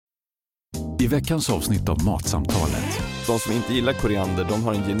I veckans avsnitt av Matsamtalet. De som inte gillar koriander, de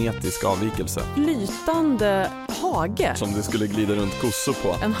har en genetisk avvikelse. Flytande hage. Som det skulle glida runt kossor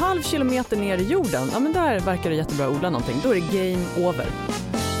på. 1/2 kilometer ner i jorden. Ja, men där verkar det jättebra att odla någonting. Då är det game over.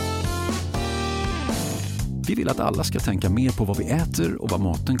 Vi vill att alla ska tänka mer på vad vi äter och var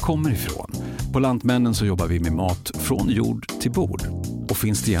maten kommer ifrån. På Lantmännen så jobbar vi med mat från jord till bord. Och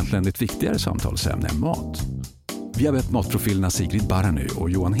finns det egentligen ett viktigare samtalsämne än mat? Vi har bett matprofilerna Sigrid Barany och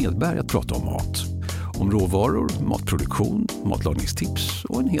Johan Hedberg att prata om mat. Om råvaror, matproduktion, matlagningstips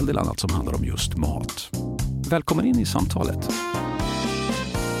och en hel del annat som handlar om just mat. Välkommen in i samtalet.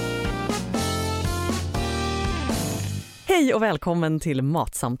 Hej och välkommen till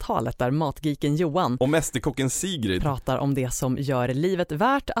Matsamtalet där matgeeken Johan och mästerkocken Sigrid pratar om det som gör livet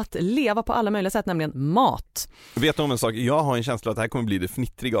värt att leva på alla möjliga sätt, nämligen mat. Vet du om en sak? Jag har en känsla att det här kommer bli det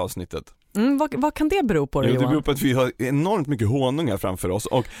fnittriga avsnittet. Vad kan det bero på då, Johan? Det beror på att vi har enormt mycket honung här framför oss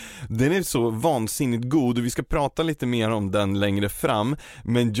och den är så vansinnigt god och vi ska prata lite mer om den längre fram,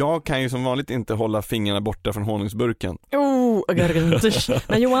 men jag kan ju som vanligt inte hålla fingrarna borta från honungsburken.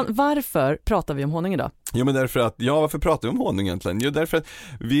 Men Johan, varför pratar vi om honung idag? Jo, men därför att, varför pratar vi om honung egentligen? Jo, därför att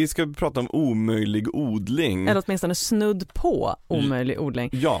vi ska prata om omöjlig odling. Eller åtminstone snudd på omöjlig odling.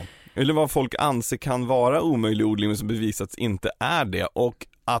 Ja, eller vad folk anser kan vara omöjlig odling men som bevisats inte är det. Och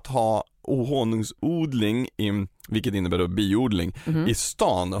att ha honungsodling, vilket innebär då biodling, i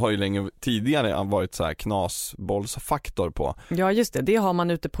stan har ju länge tidigare varit så här knasbollsfaktor på. Ja, just det. Det har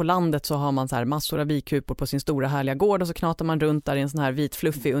man ute på landet, så har man så här massor av bikupor på sin stora härliga gård och så knatar man runt där i en sån här vit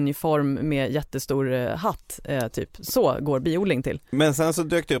fluffig uniform med jättestor hatt, typ. Så går biodling till. Men sen så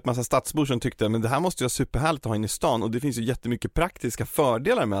dök det upp massa stadsbor som tyckte men det här måste ju vara superhärligt att ha in i stan, och det finns ju jättemycket praktiska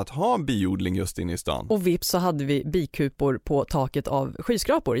fördelar med att ha biodling just in i stan. Och vips så hade vi bikupor på taket av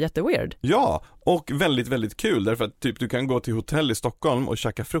skyskrapor, jätteweird. Ja, och väldigt, väldigt kul därför att typ du kan gå till hotell i Stockholm och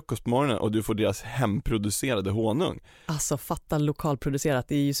käka frukost på morgonen och du får deras hemproducerade honung. Alltså fatta lokalproducerat,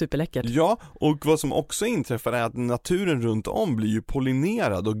 det är ju superläckert. Ja, och vad som också inträffar är att naturen runt om blir ju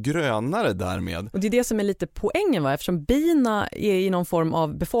pollinerad och grönare därmed. Och det är det som är lite poängen, va? Eftersom bina är i någon form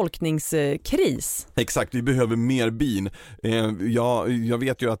av befolkningskris. Exakt, vi behöver mer bin. Jag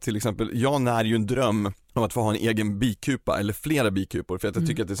vet ju att till exempel, jag när ju en dröm om att få ha en egen bikupa eller flera bikupor, för att jag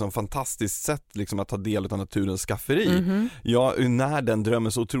tycker att det är så fantastiskt sätt liksom, att ta del av naturens skafferi. Jag när den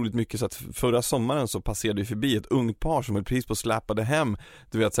drömmen så otroligt mycket så att förra sommaren så passerade vi förbi ett ungt par som höll precis på att släpade hem,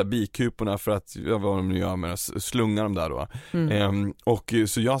 du vet, så här, bikuporna för att, vad de nu gör med att slunga dem där då. Och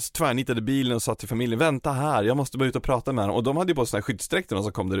så jag tvärnitade bilen och sa till familjen, vänta här, jag måste bara ut och prata med dem. Och de hade ju på såna här skyddsdräkter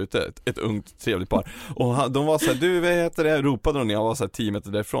som kom där ute, ett ungt trevligt par. Och de var så här, du vet det, ropade de när jag var så här 10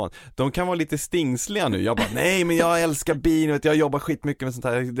 meter därifrån. De kan vara lite stingsliga nu. Jag bara, nej men jag älskar bin, vet, jag jobbar skitmycket med sånt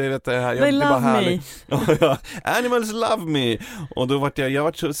här, det vet jag här. They love me. Animals love me. Och då var jag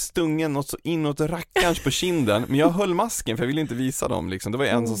var så stungen och så inåt rackarns på kinden, men jag höll masken för jag ville inte visa dem liksom. Det var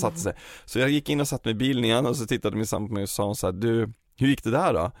en som satte sig. Så jag gick in och satt med bilen igen och så tittade min sambo på mig och sa så här, du, hur gick det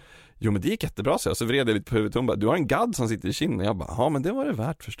där då? Jo, men det gick jättebra, så vred jag lite på huvudet och hon bara, du har en gadd som sitter i kinden. Jag bara, ja men det var det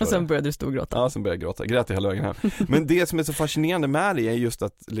värt, förstår. Och sen började du stå och gråta. Ja, sen började jag gråta, grät i hela vägen hem. Men det som är så fascinerande med det är just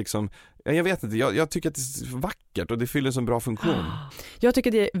att liksom, jag vet inte, jag tycker att det är vackert och det fyller en så bra funktion. Jag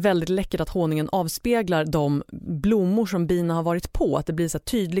tycker det är väldigt läckert att honungen avspeglar de blommor som bina har varit på, att det blir så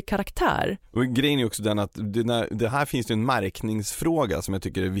tydlig karaktär. Och grejen är också den att det här finns ju en märkningsfråga som jag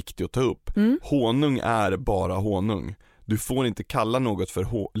tycker är viktig att ta upp. Honung är bara honung. Du får inte kalla något för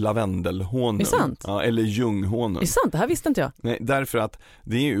lavendelhonung. Är sant? Ja, eller ljunghonung. Är sant? Det här visste inte jag. Nej, därför att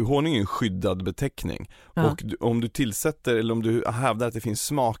honung är en skyddad beteckning. Ja. Och om du tillsätter, eller om du hävdar att det finns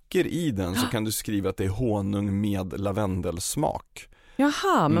smaker i den, så kan du skriva att det är honung med lavendelsmak.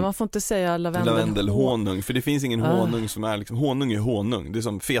 Jaha, men man får inte säga lavendelhonung, för det finns ingen honung som är liksom, honung är honung. Det är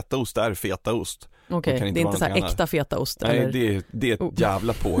som fetaost är fetaost. Okej, det är inte så här äkta fetaost. Nej, eller? Det är ett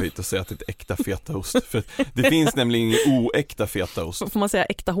jävla påhitt att säga att det är ett äkta fetaost. För det finns nämligen ingen oäkta fetaost. Får man säga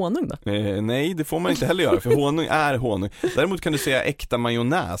äkta honung då? Nej, det får man inte heller göra, för honung är honung. Däremot kan du säga äkta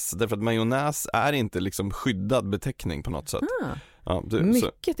majonnäs, därför att majonnäs är inte liksom skyddad beteckning på något sätt.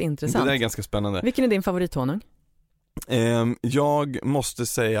 Mycket intressant. Det där är ganska spännande. Vilken är din favorithonung? Jag måste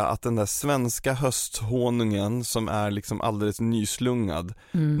säga att den där svenska hösthonungen som är liksom alldeles nyslungad,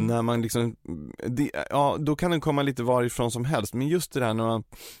 när man liksom då kan den komma lite varifrån som helst, men just det där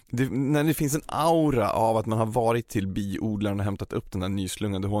när det finns en aura av att man har varit till biodlaren och hämtat upp den där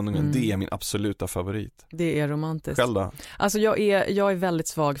nyslungade honungen, det är min absoluta favorit. Det är romantiskt. Själv då? Alltså jag är väldigt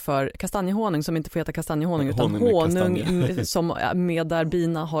svag för kastanjehonung, som inte får heta kastanjehonung utan honung som med där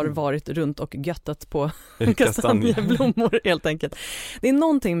bina har varit runt och göttat på kastanjer. kastanjeblommor helt enkelt. Det är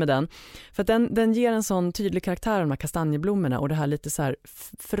någonting med den, för att den ger en sån tydlig karaktär av de här kastanjeblommorna och det här lite så här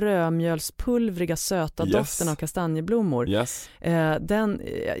frömjölspulvriga söta doften av kastanjeblommor. Yes.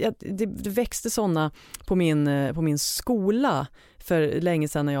 Det växte såna på min skola för länge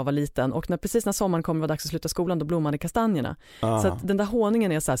sedan när jag var liten, och precis när sommaren kommer var dags att sluta skolan, då blommade kastanjerna. Så att den där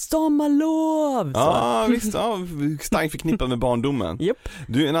honungen är så här sommarlov. Visst, starkt förknippad med barndomen. Yep.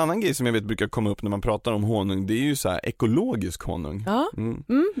 Du, en annan grej som jag vet brukar komma upp när man pratar om honung, det är ju så här ekologisk honung. Ja.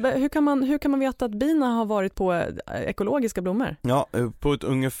 Hur kan man veta att bina har varit på ekologiska blommor? Ja, på ett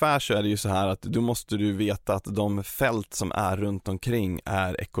ungefär så är det ju så här att du måste veta att de fält som är runt omkring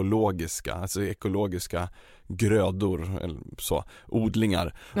är ekologiska, alltså ekologiska grödor eller så,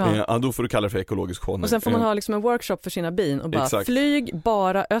 odlingar. Då får du kalla det för ekologisk honung. Och sen får man ha liksom en workshop för sina bin och bara flyg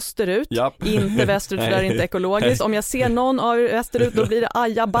bara österut, inte västerut för det är inte ekologiskt. Om jag ser någon av österut då blir det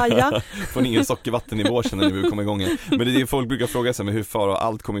ajabaja. Får ni ingen sockervattennivå när ni vill komma igång igen. Men det är det folk brukar fråga sig, men hur far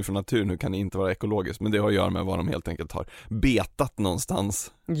allt kommer från naturen, hur kan det inte vara ekologiskt? Men det har att göra med vad de helt enkelt har betat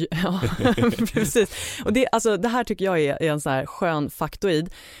någonstans. Ja, precis. Och det här tycker jag är en så här skön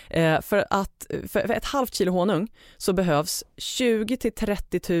faktoid. För ett halvt kilo honung så behövs 20 till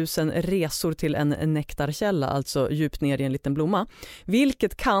 30 000 resor till en nektarkälla, alltså djupt ner i en liten blomma.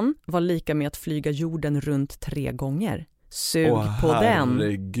 Vilket kan vara lika med att flyga jorden runt 3 gånger. Sug på den.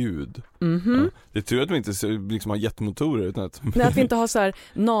 Herregud. Det är tur att vi inte liksom har jetmotorer utan att... Nej, att vi inte har så här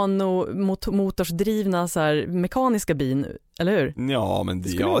nanomotorsdrivna så här mekaniska bin, eller hur? Ja, men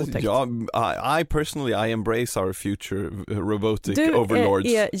I personally embrace our future robotic overlords.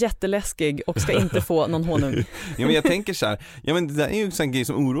 Du är jätteläskig och ska inte få någon honung. Ja, men jag tänker så här, men det där är ju en sån grej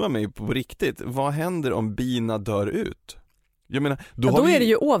som oroar mig på riktigt. Vad händer om bina dör ut? Jag menar, då är det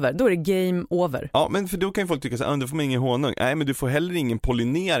ju över, då är det game over. Ja, men för då kan ju folk tycka så här, du får man ingen honung. Nej, men du får heller ingen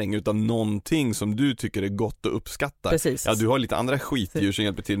pollinering utan någonting som du tycker är gott och uppskattar. Precis. Ja, du har lite andra skitdjur som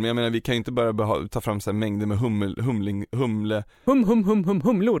hjälper till, men jag menar, vi kan ju inte bara ta fram så här mängder med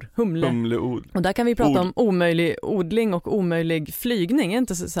humleord. Och där kan vi prata om omöjlig odling och omöjlig flygning,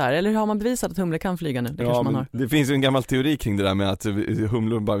 inte så här, eller har man bevisat att humle kan flyga nu? Det kanske man har. Det finns ju en gammal teori kring det där med att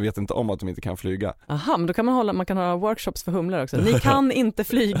humlor bara vet inte om att de inte kan flyga. Aha, men då kan man kan ha workshops för humlor också. Ni kan inte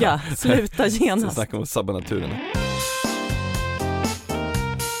flyga, sluta genast. Snacka om att sabba naturen.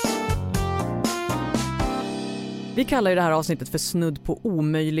 Vi kallar ju det här avsnittet för snudd på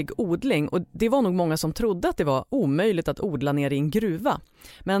omöjlig odling, och det var nog många som trodde att det var omöjligt att odla ner i en gruva.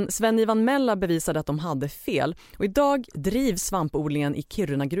 Men Sven-Ivan Mella bevisade att de hade fel, och idag drivs svampodlingen i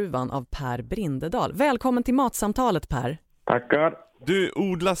Kiruna-gruvan av Per Brindedal. Välkommen till Matsamtalet, Per. Tackar. Du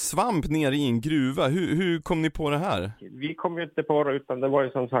odlar svamp nere i en gruva. Hur kom ni på det här? Vi kom ju inte på det, utan det var ju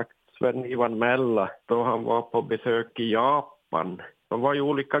som sagt Sven-Ivan Mella då han var på besök i Japan. De var i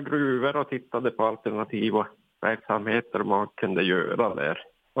olika gruvor och tittade på alternativa verksamheter man kunde göra där.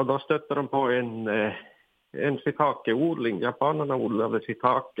 Och då stötte de på en shiitake-odling. Japanerna odlade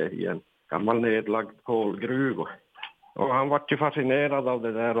shiitake i en gammal nedlagd kolgruva. Och han var ju fascinerad av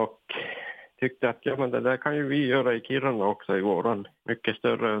det där och tyckte att men det där kan ju vi göra i Kiruna också, i våran mycket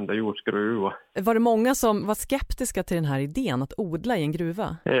större underjordsgruva. Var det många som var skeptiska till den här idén att odla i en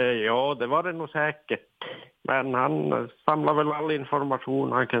gruva? Ja, det var det nog säkert. Men han samlade väl all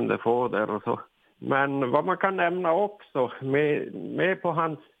information han kunde få där och så. Men vad man kan nämna också, med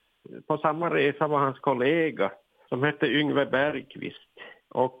på samma resa var hans kollega som hette Yngve Bergqvist.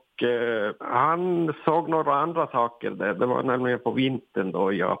 Och han såg några andra saker där. Det var nämligen på vintern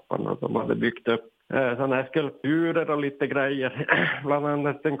då i Japan, och de hade byggt upp sådana här skulpturer och lite grejer. Bland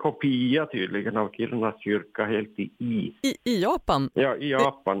annat en kopia tydligen av Kirunas kyrka helt i is. I Japan? Ja, i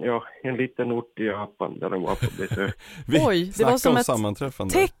Japan. Ja, en liten ort i Japan där de var på besök. Oj, det var som ett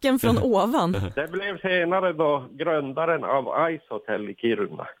tecken från ovan. Det blev senare då grundaren av Ice Hotel i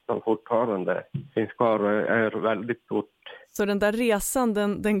Kiruna, som fortfarande finns kvar och är väldigt stort. Så den där resan,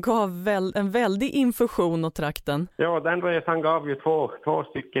 den gav en väldig infusion åt trakten? Ja, den resan gav ju två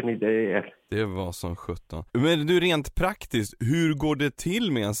stycken idéer. Det var som 17. Men du, rent praktiskt, hur går det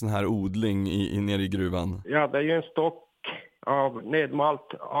till med en sån här odling nere i gruvan? Ja, det är ju en stock av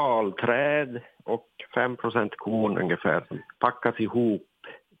nedmalt alträd och 5% korn ungefär som packas ihop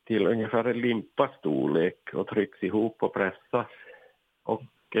till ungefär en limpastorlek och trycks ihop och pressas. Och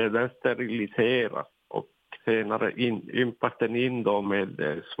den steriliseras. Senare ympas den in då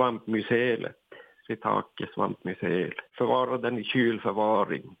med svampmycelet, shiitake svampmycel. Förvara den i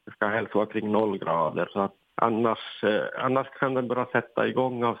kylförvaring. Det ska helst vara kring 0 grader, så att annars kan den bara sätta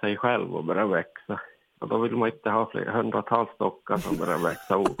igång av sig själv och börja växa. Och då vill man inte ha flera hundratals stockar som börjar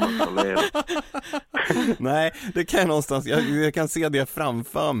växa okontrollerat. Nej, det kan jag någonstans, jag kan se det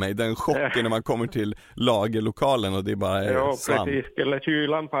framför mig, den chocken när man kommer till lagerlokalen och det bara är ja, svamp. Precis. Skulle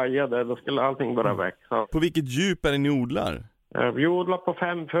kylan paja där, då skulle allting börja växa. På vilket djup är det ni odlar? Vi odlar på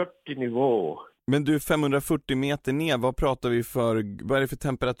 540 nivå. Men du, 540 meter ner, vad är det för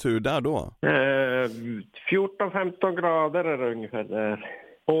temperatur där då? 14-15 grader är det ungefär där.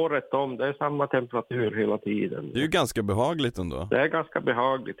 Året om, det är samma temperatur hela tiden. Det är ju ganska behagligt ändå. Det är ganska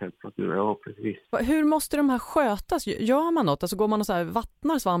behaglig temperatur, ja precis. Hur måste de här skötas? Gör man något? Alltså går man och så här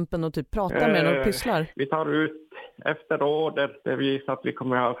vattnar svampen och typ pratar med den och pysslar? Vi tar ut efter order, det visar att vi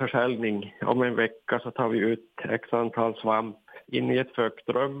kommer att ha försäljning om en vecka, så tar vi ut x antal svamp in i ett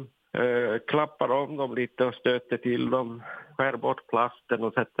fuktrum. Klappar om dem lite och stöter till dem, skär bort plasten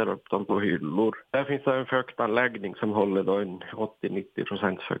och sätter upp dem på hyllor. Där finns det en fuktanläggning som håller då en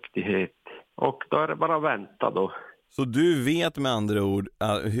 80-90% fuktighet. Och då är det bara att vänta då. Så du vet med andra ord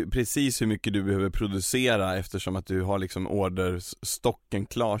precis hur mycket du behöver producera eftersom att du har liksom orderstocken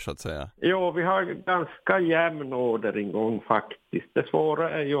klar så att säga? Ja, vi har ganska jämn orderingång faktiskt. Det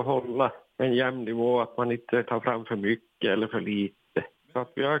svåra är ju att hålla en jämn nivå, att man inte tar fram för mycket eller för lite. Så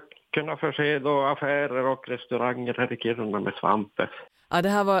att vi har kunnat förse då affärer och restauranger här i Kiruna med svamp. Ja, det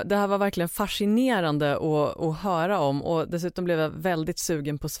här var verkligen fascinerande att höra om, och dessutom blev jag väldigt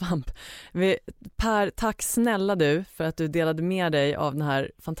sugen på svamp. Per, tack snälla du för att du delade med dig av den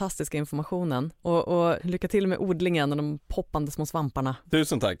här fantastiska informationen, och lycka till med odlingen och de poppande små svamparna.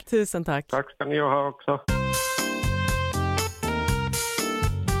 Tusen tack. Tusen tack. Tack ska ni ha också.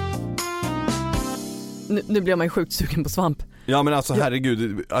 Nu blir man ju sjukt sugen på svamp. Ja men alltså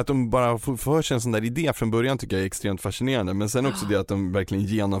herregud, att de bara får för sig en sån där idé från början tycker jag är extremt fascinerande. Men sen också det att de verkligen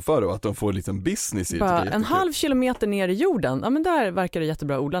genomför och att de får en liten business i det. Bara en halv kilometer ner i jorden, ja men där verkar det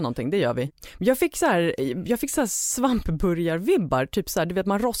jättebra att odla någonting, det gör vi. Jag fick så här svampburgarvibbar, typ så här, du vet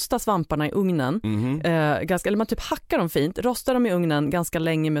man rostar svamparna i ugnen, eller man typ hackar dem fint, rostar dem i ugnen ganska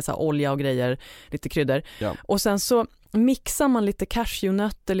länge med så här olja och grejer, lite kryddor. Ja. Och sen så mixar man lite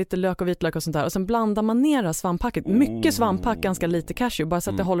cashewnötter, lite lök och vitlök och sånt där, och sen blandar man ner det här svamppacket. Mycket svamppack, ganska lite cashew, bara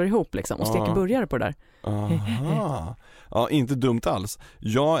så att det håller ihop liksom, och steker burgare på det där. Aha. Ja, inte dumt alls.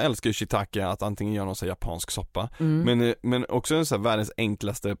 Jag älskar shiitake, att antingen göra någon så här japansk soppa, men också en så här världens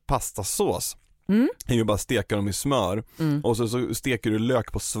enklaste pastasås. är ju bara steka dem i smör och så steker du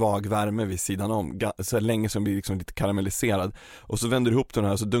lök på svag värme vid sidan om så länge som blir liksom lite karamelliserad, och så vänder du ihop den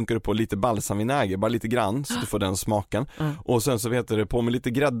här och så dunkar du på lite balsamvinäger, bara lite grann så du får den smaken, och sen så vet du på med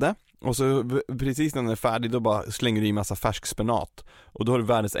lite grädde, och så precis när den är färdig då bara slänger du i massa färsk spenat, och då har du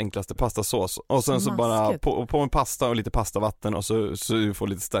världens enklaste pastasås, och sen så bara på med pasta och lite pastavatten, och så du får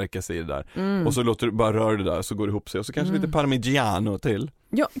lite stärkelse i det där, och så låter du bara röra det där så går det ihop sig, och så kanske lite parmigiano till.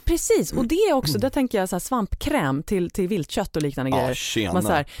 Ja, precis. Och det är också, där tänker jag så här, svampkräm till viltkött och liknande grejer. Man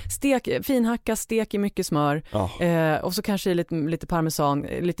så här, finhacka, stek i mycket smör, och så kanske lite parmesan,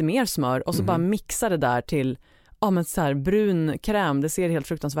 lite mer smör, och så bara mixa det där till men så här, brun kräm, det ser helt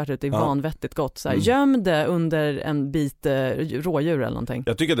fruktansvärt ut, det är vanvettigt gott. Så här, göm det under en bit rådjur eller någonting.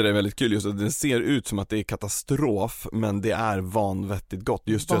 Jag tycker att det är väldigt kul just att det ser ut som att det är katastrof, men det är vanvettigt gott.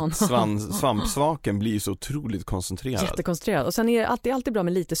 Just att svampsmaken blir så otroligt koncentrerad. Jättekoncentrerad. Och sen är det alltid bra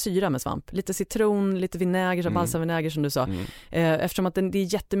med lite syra med svamp. Lite citron, lite vinäger, balsamvinäger som du sa. Eftersom att det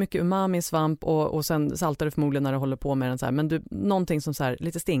är jättemycket umami i svamp, och sen saltar du förmodligen när du håller på med den så här. Men någonting som så här,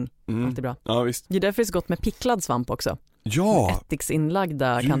 lite sting, alltid bra. Ja, visst. Det är därför det är så gott med picklad svamp också. Ja.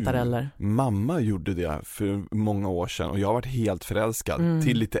 Ättiksinlagda kantareller. Mamma gjorde det för många år sedan, och jag har varit helt förälskad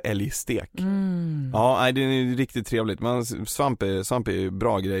till lite älgstek. Ja, nej, det är riktigt trevligt. Men svamp är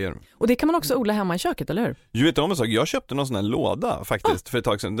bra grejer. Och det kan man också odla hemma i köket, eller hur? Du vet om en sak, jag köpte någon sån här låda faktiskt för ett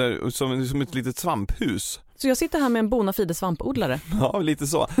tag sedan, där, som ett litet svamphus. Så jag sitter här med en bona fide svampodlare. Ja, lite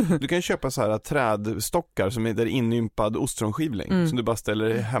så. Du kan köpa så här trädstockar som är där inympad ostronskivling som du bara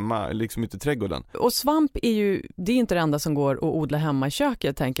ställer hemma liksom ute i trädgården. Och svamp är ju, det är inte det enda som går att odla hemma i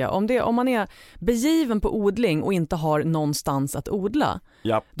köket, tänker jag. Om man är begiven på odling och inte har någonstans att odla,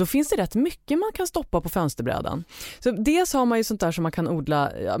 då finns det rätt mycket man kan stoppa på fönsterbrädan. Så dels har man ju sånt där som man kan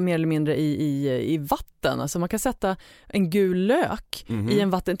odla mer eller mindre i vatten. Alltså man kan sätta en gul lök i en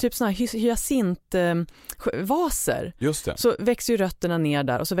vatten, typ såna här hyacintvaser. Just det. Så växer ju rötterna ner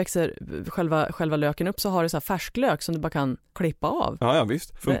där, och så växer själva löken upp, så har du så här färsk lök som du bara kan klippa av. Ja,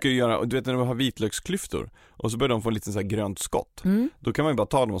 visst. Funkar ju göra, och du vet när du har vitlöksklyftor och så börjar de få en liten så här grönt skott. Då kan man ju bara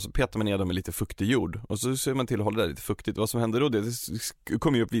ta dem och så petar man ner dem i lite fuktig jord och så ser man till att hålla det lite fuktigt. Vad som händer då, det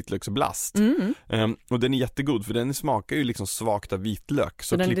kommer ju upp vitlöksblast. Och den är jättegod för den smakar ju liksom svagt av vitlök.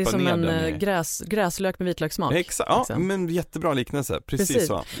 Så den är som ner en den gräslök med vitlökssmak. Exakt, ja, liksom. Men jättebra liknelse, precis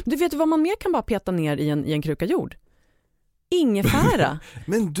så. Du vet vad man mer kan bara peta ner i en kruka jord? Ingefära.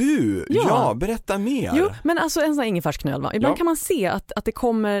 Men du, ja, berätta mer. Jo, men alltså en sån här ingefärsknöl, va? Ibland kan man se att det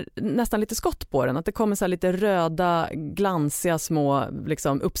kommer nästan lite skott på den. Att det kommer så här lite röda, glansiga små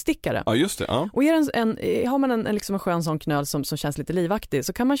liksom, uppstickare. Ja, just det. Ja. Och har man en liksom en skön sån knöl som känns lite livaktig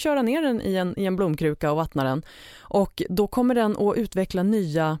så kan man köra ner den i en blomkruka och vattna den. Och då kommer den att utveckla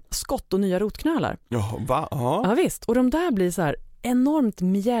nya skott och nya rotknölar. Ja, va? Ja, visst. Och de där blir så här enormt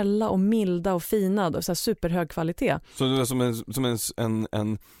mjälla och milda och fina och så här superhög kvalitet. Så det är som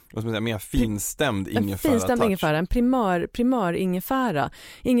en vad ska man säga, mer finstämd ingefära. Finstämd ingefära, en primör ingefära.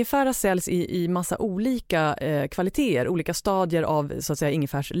 Ingefära säljs i massa olika kvaliteter, olika stadier av så att säga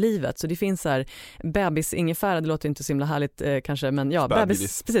ingefärslivet. Så det finns så här bebis-ingefära, det låter inte så himla härligt kanske, men ja,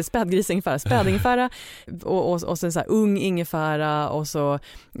 spädgris-ingefära, spädingefära och sen så här ung ingefära och så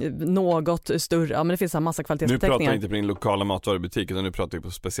något större, ja men det finns så här massa kvalitetsbeteckningar. Nu pratar jag inte på din lokala matvarubutik utan nu pratar jag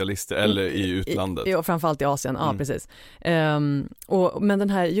på specialister eller i utlandet. Ja, framförallt i Asien, ja precis. Men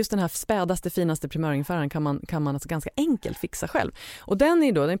just den här spädaste, finaste primöringefäran kan man alltså ganska enkelt fixa själv. Och den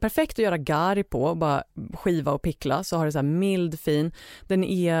är perfekt att göra gari på, bara skiva och pickla, så har det så här mild, fin. Den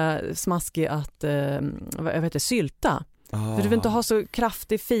är smaskig att sylta. För du vill inte ha så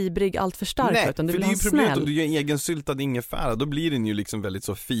kraftig, fibrig, allt för stark. Nej, utan du för vill det är ju ha problemet snäll. om du gör egen syltad ingefära, då blir den ju liksom väldigt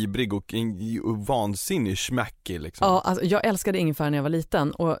så fibrig och vansinnig smackig liksom. Ja, alltså, jag älskade ingefära när jag var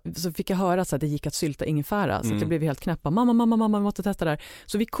liten och så fick jag höra så att det gick att sylta ingefära så att jag blev helt knäppa. Mamma, vi måste testa där.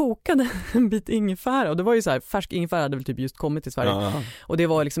 Så vi kokade en bit ingefära och det var ju så här, färsk ingefära hade väl typ just kommit till Sverige. Ja. Och det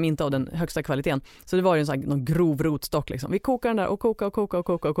var liksom inte av den högsta kvaliteten. Så det var ju en sån här, någon grov rotstock liksom. Vi kokade den där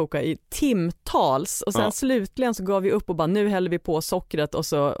och koka i timtals och sen slutligen så gav vi upp och bara nu häller vi på sockret och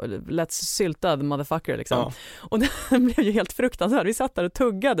så let's sylta the motherfucker liksom. Ja. Och det blev ju helt fruktansvärt. Vi satt där och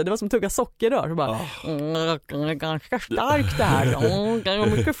tuggade. Det var som att tugga sockerrör. Så bara, ganska starkt det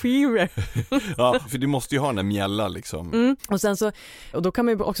här. Mycket fibrer. Ja, för du måste ju ha den där mjälla liksom. Och sen så, och då kan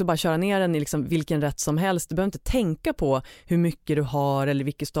man ju också bara köra ner den i liksom vilken rätt som helst. Du behöver inte tänka på hur mycket du har eller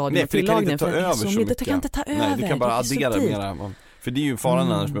vilket stadie. Nej, för det kan inte ta över så mycket. Det kan inte ta över. Nej, du kan bara addera mera. För det är ju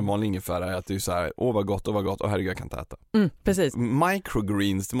faran annars med vanlig ingefära att det är så här, vad gott, och herregud jag kan inte äta. Precis.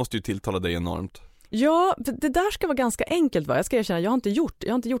 Microgreens, det måste ju tilltala dig enormt. Ja, det där ska vara ganska enkelt va? Jag ska erkänna, jag har inte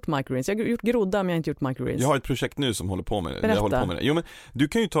gjort microgreens. Jag har gjort groddar men jag har inte gjort microgreens. Jag har ett projekt nu som håller på med det. Berätta. Jo, men du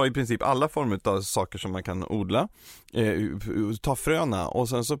kan ju ta i princip alla former av saker som man kan odla. Ta fröna och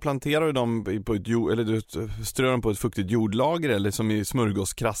sen så planterar du dem på ett eller du strör dem på ett fuktigt jordlager eller som i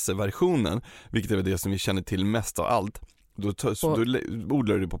smörgåskrasse-versionen, vilket är väl det som vi känner till mest av allt. Då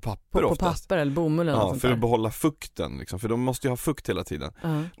odlar du på papper oftast. På papper eller bomull eller något för att behålla fukten liksom, för de måste ju ha fukt hela tiden.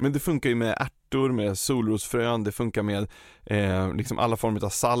 Men det funkar ju med ärtor, med solrosfrön, det funkar med liksom alla former av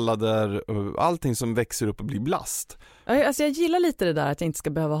sallader och allting som växer upp och blir blast. Alltså jag gillar lite det där att jag inte ska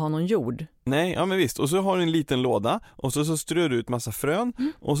behöva ha någon jord. Nej, ja men visst. Och så har du en liten låda och så strör du ut massa frön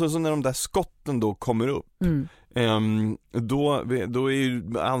och så när de där skotten då kommer upp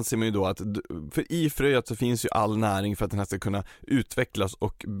då anser man ju då att för i fröet så finns ju all näring för att den här ska kunna utvecklas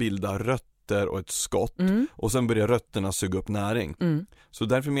och bilda rötter och ett skott och sen börjar rötterna suga upp näring. Så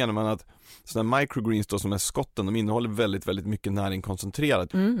därför menar man att sådana microgreens då som är skotten, de innehåller väldigt, väldigt mycket näring koncentrerat.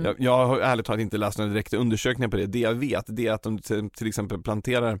 Jag har ärligt talat inte läst några direkta undersökningar på det. Det jag vet det är att de till exempel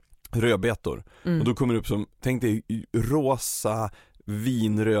planterar rödbetor och då kommer det upp som, tänk dig rosa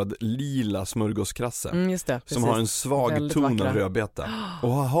vinröd lila smörgåskrasse just det, som har en svag ton av rödbeta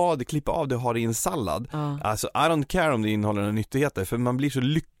och det klippa av det och ha det i en sallad. Alltså I don't care om det innehåller några nyttigheter för man blir så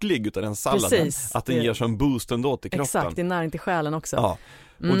lycklig utav den salladen att den ger sån boost ändå till kroppen. Exakt, det är näring till själen också. Ja.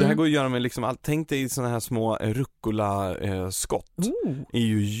 Och det här går att göra med liksom allt. Tänk dig såna här små rucola skott är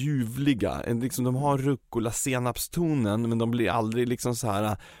ju ljuvliga. Liksom, de har rucola senapstonen men de blir aldrig liksom så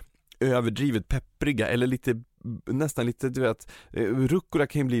här överdrivet peppriga eller lite nästan lite, du vet, rucola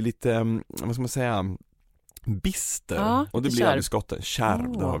kan ju bli lite, vad ska man säga, bister och det blir aldrig skotten.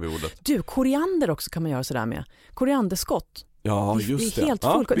 Kärv, där har vi ordet. Du, koriander också kan man göra sådär med. Korianderskott. Ja, just det. Det är helt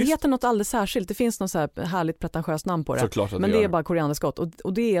fullkomligt. Det heter något alldeles särskilt. Det finns något så här härligt pretentiöst namn på det. Såklart men det är bara korianderskott.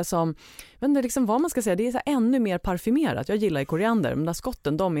 Och det är som, men det är liksom vad man ska säga, det är så här ännu mer parfymerat. Jag gillar koriander, men de där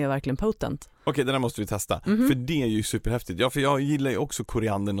skotten, de är verkligen potent. Okej, det där måste vi testa. För det är ju superhäftigt. Ja, för jag gillar ju också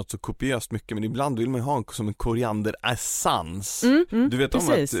koriander något så kopiöst mycket, men ibland vill man ju ha som en korianderessens.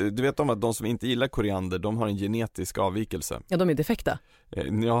 Du vet om att de som inte gillar koriander, de har en genetisk avvikelse. Ja, de är defekta.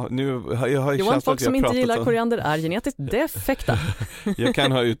 Ja, nu har jag Johan, folk som inte gillar koriander är genetiskt defekta. Jag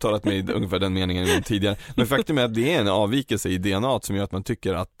kan ha uttalat mig ungefär den meningen tidigare. Men faktum är att det är en avvikelse i DNA som gör att man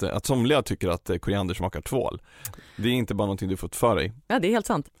tycker att somliga tycker att koriander smakar tvål. Det är inte bara någonting du fått för dig. Ja, det är helt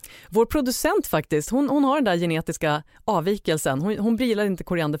sant. Vår producent faktiskt, hon har den där genetiska avvikelsen. Hon gillade inte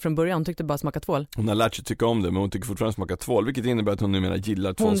koriander från början, hon tyckte bara smaka tvål. Hon har lärt sig tycka om det, men hon tycker fortfarande smaka tvål, vilket innebär att hon numera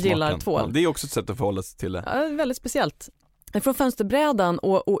gillar tvålsmaken. Hon gillar tvål. Ja, det är också ett sätt att förhålla sig till det. Ja, väldigt speciellt. Från fönsterbrädan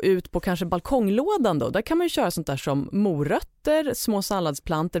och ut på kanske balkonglådan då, där kan man ju köra sånt där som morötter, små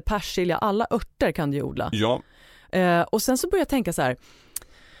salladsplanter, persilja, alla örter kan du ju odla. Ja. Och sen så börjar jag tänka så här,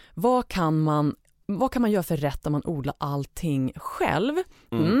 vad kan man göra för rätt om man odlar allting själv?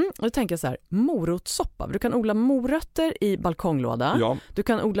 Och då tänker jag så här, morotssoppa. Du kan odla morötter i balkonglåda. Ja. Du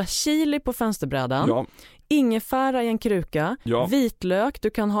kan odla chili på fönsterbrädan. Ja. Ingefära i en kruka. Ja. Vitlök. Du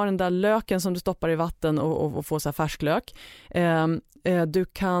kan ha den där löken som du stoppar i vatten och få så här färsklök.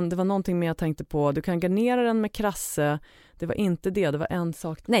 Det var någonting mer jag tänkte på. Du kan garnera den med krasse. Det var inte det var en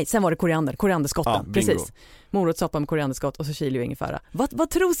sak. Nej, sen var det korianderskotten. Ja, precis. Morotssoppa med korianderskott och så chili och ingefära. Vad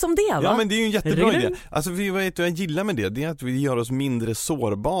tros om det, va? Ja, men det är ju en jättebra idé. Alltså, vad jag gillar med det är att vi gör oss mindre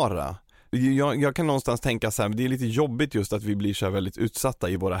sårbara. Jag kan någonstans tänka så här, det är lite jobbigt just att vi blir så här väldigt utsatta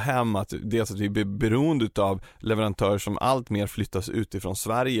i våra hem, att dels att vi blir beroende av leverantörer som allt mer flyttas utifrån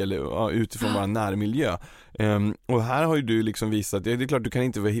Sverige eller utifrån vår närmiljö. Och här har ju du liksom visat, det är klart du kan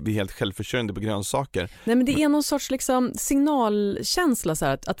inte bli helt självförsörjande på grönsaker. Nej, men det är någon sorts liksom signalkänsla så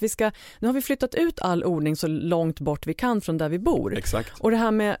här, att nu har vi flyttat ut all odling så långt bort vi kan från där vi bor. Exakt. Och det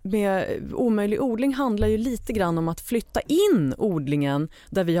här med omöjlig odling handlar ju lite grann om att flytta in odlingen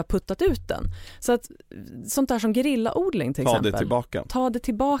där vi har puttat ut den. Så att sånt där som gerillaodling till exempel. Ta det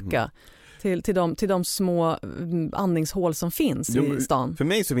tillbaka. Till de små andningshål som finns i stan. För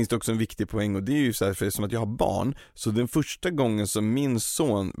mig så finns det också en viktig poäng, och det är ju så här, för som att jag har barn, så den första gången som min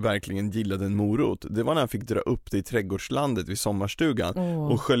son verkligen gillade en morot, det var när han fick dra upp det i trädgårdslandet vid sommarstugan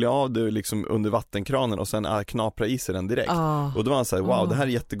och skölja av det liksom under vattenkranen och sen knapra i sig den direkt. Och då var han så här, wow, det här är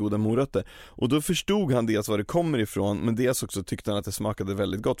jättegoda morötter. Och då förstod han dels var det kommer ifrån, men dels också tyckte han att det smakade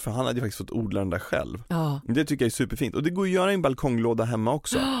väldigt gott, för han hade ju faktiskt fått odla den där själv. Det tycker jag är superfint. Och det går att göra i en balkonglåda hemma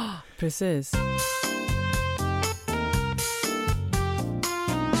också. Precis.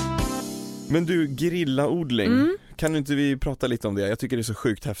 Men du, gerillaodling, kan inte vi prata lite om det? Jag tycker det är så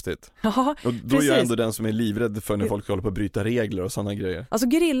sjukt häftigt. Ja, och då är jag ändå den som är livrädd för när folk håller på att bryta regler och sådana grejer. Alltså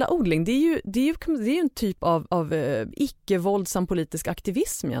gerillaodling, det är ju en typ av icke-våldsam politisk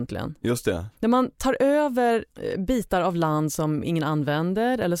aktivism egentligen. Just det. När man tar över bitar av land som ingen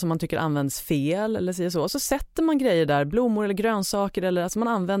använder eller som man tycker används fel eller så sätter man grejer där, blommor eller grönsaker, eller alltså man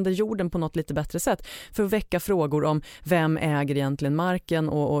använder jorden på något lite bättre sätt för att väcka frågor om vem äger egentligen marken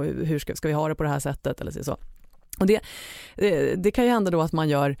och hur ska vi ha det på det här sättet eller så. Och det kan ju hända då att man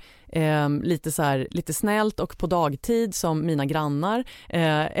gör lite snällt och på dagtid som mina grannar,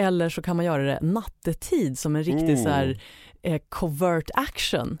 eller så kan man göra det nattetid som en riktig så här covert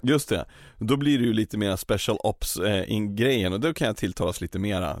action. Just det, då blir det ju lite mer special ops in grejen, och då kan jag tilltalas lite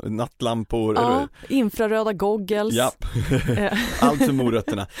mera. Nattlampor, eller infraröda goggles. Ja. Allt för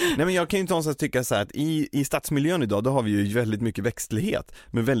morötterna. Nej, men jag kan ju inte någonstans tycka så här att i stadsmiljön idag, då har vi ju väldigt mycket växtlighet,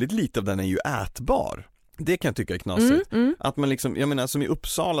 men väldigt lite av den är ju ätbar. Det kan jag tycka är knasigt. Att man liksom, jag menar som i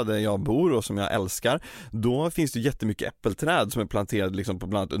Uppsala där jag bor och som jag älskar, då finns det jättemycket äppelträd som är planterade liksom på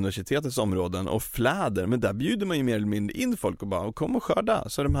bland annat universitetets områden och fläder, men där bjuder man ju mer eller mindre in folk och bara kom och skörda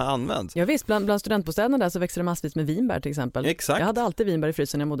så de här används. Ja visst, bland studentbostäderna där så växer det massvis med vinbär till exempel. Exakt. Jag hade alltid vinbär i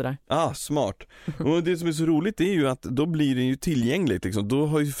frysen när jag bodde där. Smart. Och det som är så roligt är ju att då blir det ju tillgängligt liksom. Då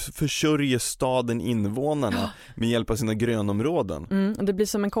har ju försörjer staden invånarna med hjälp av sina grönområden. Och det blir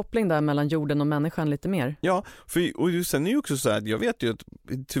som en koppling där mellan jorden och människan lite mer. Ja, och sen är det ju också så här att jag vet ju att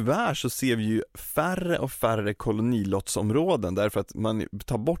tyvärr så ser vi ju färre och färre kolonilottsområden därför att man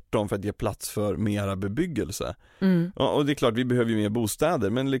tar bort dem för att ge plats för mera bebyggelse. Och det är klart, vi behöver ju mer bostäder,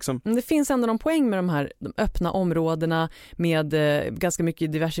 men liksom... Det finns ändå någon poäng med de öppna områdena med ganska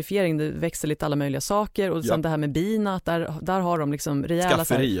mycket diversifiering, det växer lite alla möjliga saker, och sen det här med bina, att där har de liksom rejäla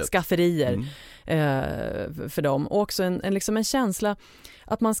skafferier för dem, och också en känsla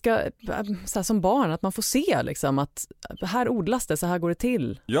att man ska, så här som barn, att man får se liksom att här odlas det, så här går det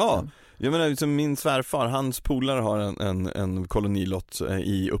till. Ja, jag menar liksom min svärfar, hans polare har en kolonilott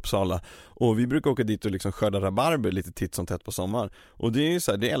i Uppsala, Och vi brukar åka dit och liksom skörda rabarber lite titt som tätt på sommaren. Och det är ju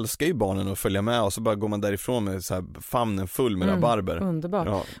så här, det älskar ju barnen att följa med, och så bara går man därifrån med så här famnen full med rabarber. Underbart.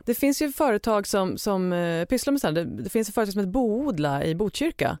 Ja. Det finns ju företag som pysslar med så här, det finns ett företag som heter Boodla i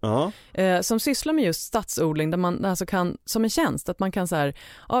Botkyrka som sysslar med just stadsodling, där man alltså kan, som en tjänst, att man kan så här,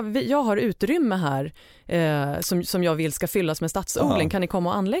 jag har utrymme här som jag vill ska fyllas med stadsodling, kan ni komma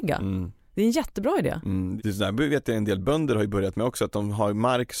och anlägga? Det är en jättebra idé. Det är så där, vet jag, en del bönder har ju börjat med också, att de har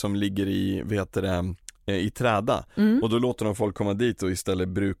mark som ligger i träda, och då låter de folk komma dit och istället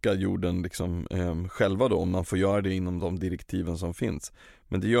bruka jorden liksom, själva då, om man får göra det inom de direktiven som finns.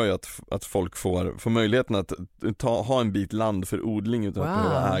 Men det gör ju att folk får möjligheten att ha en bit land för odling utan att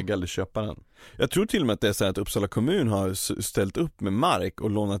behöva äga eller köpa den. Jag tror till och med att det är så att Uppsala kommun har ställt upp med mark och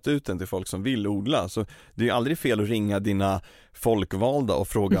lånat ut den till folk som vill odla. Så det är ju aldrig fel att ringa dina folkvalda och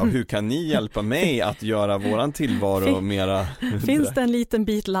fråga hur kan ni hjälpa mig att göra våran tillvaro mera... Finns det en liten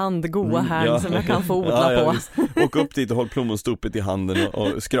bit land goa här som jag kan få odla på? Visst. Åk upp dit och håll plommonstopet i handen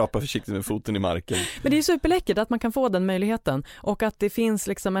och skrapa försiktigt med foten i marken. Men det är superläckert att man kan få den möjligheten, och att det finns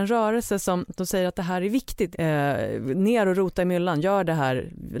liksom en rörelse som de säger att det här är viktigt. Ner och rota i myllan, gör det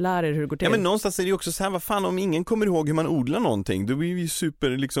här, lär er hur det går till. Ja, men någonstans är det ju också så här, vad fan, om ingen kommer ihåg hur man odlar någonting, då blir vi super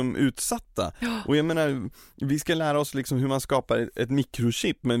liksom utsatta. Och jag menar, vi ska lära oss liksom hur man skapar ett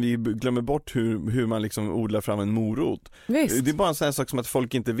mikrochip, men vi glömmer bort hur man liksom odlar fram en morot. Visst. Det är bara en sån här sak som att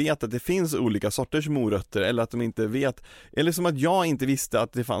folk inte vet att det finns olika sorters morötter, eller att de inte vet, eller som att jag inte visste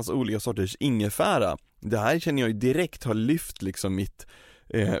att det fanns olika sorters ingefära. Det här känner jag ju direkt har lyft liksom mitt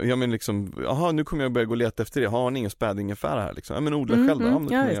jag menar liksom, nu kommer jag börja gå och leta efter det. Har ni ingen spädingefära här liksom? Ja, men odla själv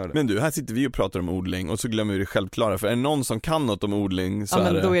då. Göra det. Men du, här sitter vi och pratar om odling, och så glömmer vi det självklara. För är det någon som kan något om odling så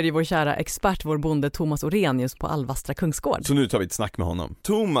men då är det ju vår kära expert, vår bonde Thomas Orenius på Alvastra Kungsgård. Så nu tar vi ett snack med honom.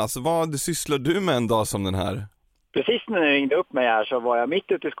 Thomas, vad sysslar du med en dag som den här? Precis när ni ringde upp mig här så var jag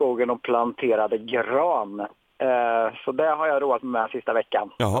mitt ute i skogen och planterade gran. Så det har jag roat med sista veckan.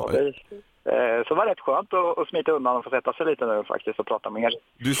 Jaha. Så var det rätt skönt att smita undan och få sätta sig lite nu faktiskt och prata med er.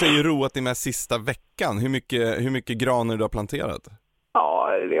 Du säger roat dig med sista veckan. Hur mycket graner du har planterat?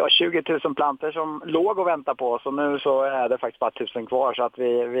 Ja, vi har 20 000 planter som låg och väntar på oss, och nu så är det faktiskt bara 1000 kvar, så att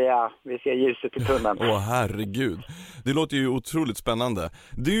vi ser ljuset i tunneln. Herregud. Det låter ju otroligt spännande.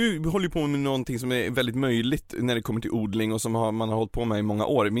 Du håller ju på med någonting som är väldigt möjligt när det kommer till odling och som man har hållit på med i många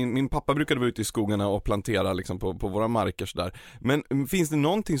år. Min pappa brukade vara ute i skogarna och plantera liksom på våra marker så där. Men finns det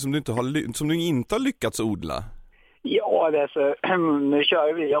någonting som du inte har lyckats odla? Ja, det är så, nu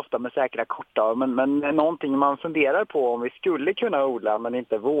kör vi ofta med säkra korta, men någonting man funderar på om vi skulle kunna odla men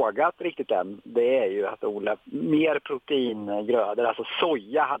inte vågat riktigt än, det är ju att odla mer proteingrödor. Alltså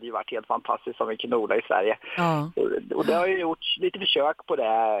soja hade ju varit helt fantastiskt om vi kunde odla i Sverige. Ja. Och det har ju gjorts lite försök på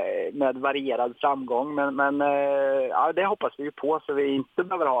det med varierad framgång, men det hoppas vi ju på, så vi inte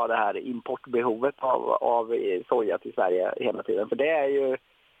behöver ha det här importbehovet av soja till Sverige hela tiden. För det är ju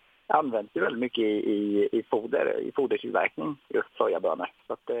används ju väldigt mycket i fodertillverkning, just sojabönor.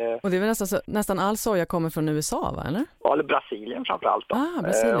 Så att, och det är väl nästan all soja kommer från USA, va, eller? Ja, eller Brasilien framförallt då.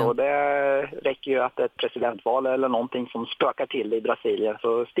 Brasilien. Och det räcker ju att ett presidentval eller någonting som spökar till i Brasilien,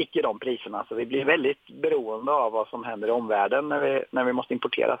 så sticker de priserna. Så vi blir väldigt beroende av vad som händer i omvärlden när vi måste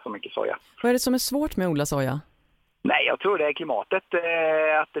importera så mycket soja. Vad är det som är svårt med att odla soja? Nej, jag tror det är klimatet,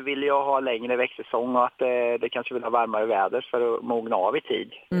 att det vill jag ha längre växtsäsong och att det kanske vill ha varmare väder för att mogna av i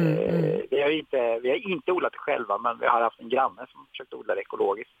tid. Vi har inte odlat själva, men vi har haft en granne som försökt odla det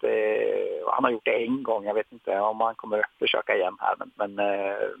ekologiskt. Han har gjort det en gång, jag vet inte om han kommer försöka igen här, men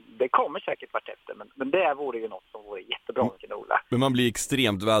det kommer säkert vartefter. Men det vore ju något som vore jättebra att kunna odla. Men man blir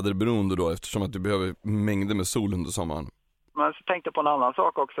extremt väderberoende då, eftersom att du behöver mängder med sol under sommaren. Men så tänkte jag på en annan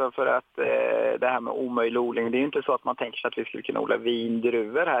sak också, för att det här med omöjlig odling, det är ju inte så att man tänker sig att vi skulle kunna odla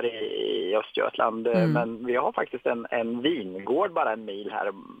vindruvor här i Östergötland, men vi har faktiskt en vingård bara en mil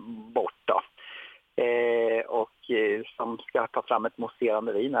här bort då. Och som ska ta fram ett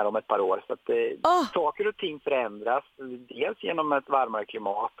mousserande vin här om ett par år. Så att saker och ting förändras, dels genom ett varmare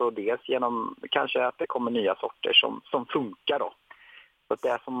klimat och dels genom kanske att det kommer nya sorter som funkar då. Så att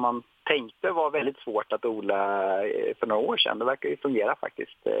det som man tänkte var väldigt svårt att odla för några år sedan, det verkar ju fungera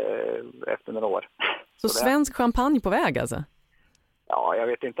faktiskt efter några år. Så svensk champagne på väg alltså? Ja, jag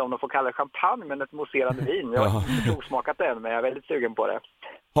vet inte om de får kalla det champagne, men ett mousserande vin. Jag har inte provsmakat det än, men jag är väldigt sugen på det.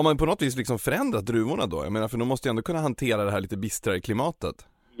 Har man på något vis liksom förändrat druvorna då? Jag menar, för de måste ju ändå kunna hantera det här lite bistrare klimatet.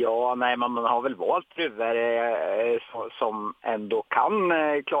 Ja, nej, man har väl valt druvor som ändå kan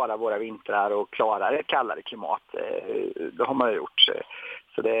klara våra vintrar och klara ett kallare klimat. Det har man gjort.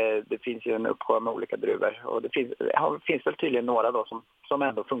 Så det finns ju en uppsjö med olika druvor. Och det finns väl tydligen några då som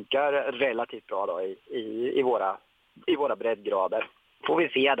ändå funkar relativt bra då i våra breddgrader. får vi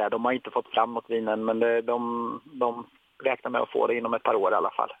se där. De har inte fått fram något vinen, men de räknar med att få det inom ett par år i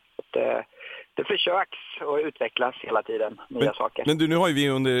alla fall. Det försöks och utvecklas hela tiden, nya saker. Men du, nu har ju vi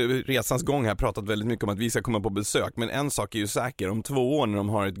under resans gång här pratat väldigt mycket om att vi ska komma på besök. Men en sak är ju säker, om 2 år när de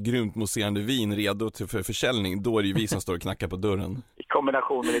har ett grymt mousserande vin redo för försäljning, då är det ju vi som står och knackar på dörren. I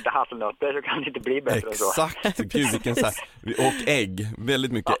kombination med lite hasselnötter så kan det inte bli bättre än så. Exakt, gud vilken så här, och ägg,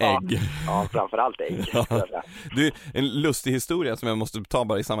 väldigt mycket ägg. Ja, framförallt ägg. Ja. Du, en lustig historia som jag måste ta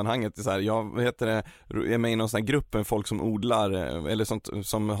bara i sammanhanget är så här, jag är med i någon sån här grupp med folk som odlar eller sånt,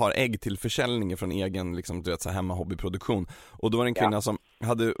 som har ägg till försäljning från egen liksom, du vet, så här, hemma hobbyproduktion. Och då var det en kvinna som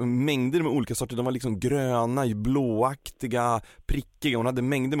hade mängder med olika sorter. De var liksom gröna, blåaktiga, prickiga. Hon hade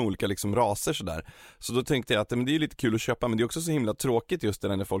mängder med olika liksom, raser sådär. Så då tänkte jag att men det är lite kul att köpa, men det är också så himla tråkigt just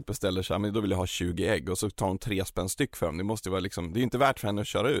det när folk beställer så här, men då vill jag ha 20 ägg och så tar hon 3 spänn styck för dem. Det måste vara liksom, det är inte värt för henne att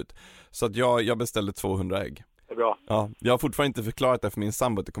köra ut. Så att jag beställde 200 ägg. Bra. Ja, jag har fortfarande inte förklarat det för min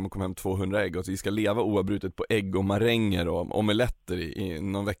sambo att det kommer komma hem 200 ägg och att vi ska leva oavbrutet på ägg och maränger och omeletter i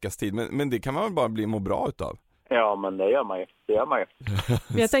någon veckas tid. Men det kan man väl bara må bra utav. Ja, men det gör man ju.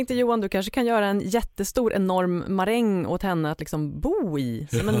 Men jag tänkte, Johan, du kanske kan göra en jättestor, enorm maräng åt henne att liksom bo i.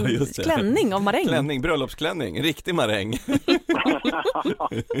 Som en klänning av maräng. Klänning, bröllopsklänning, riktig maräng.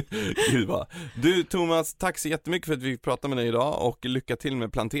 Gud vad. Du Thomas, tack så jättemycket för att vi pratade med dig idag och lycka till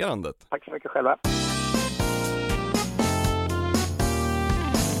med planterandet. Tack så mycket själva.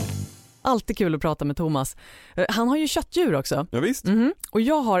 Alltid kul att prata med Thomas. Han har ju köttdjur också. Ja, visst. Och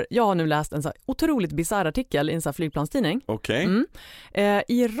jag har nu läst en så här otroligt bizarr artikel i en så här flygplanstidning. Okej.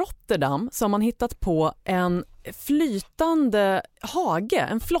 I Rotterdam så har man hittat på en flytande hage,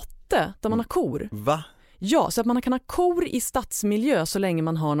 en flotte där man har kor. Va? Ja, så att man kan ha kor i stadsmiljö så länge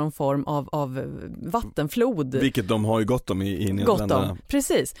man har någon form av vattenflod. Vilket de har ju gott om i Nederländerna. Gott om,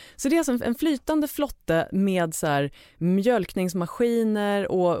 precis. Så det är alltså en flytande flotte med så här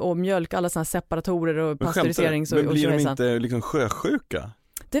mjölkningsmaskiner och mjölk, alla såna här separatorer och pasteuriserings och men blir de tjohejsan. inte liksom sjösjuka?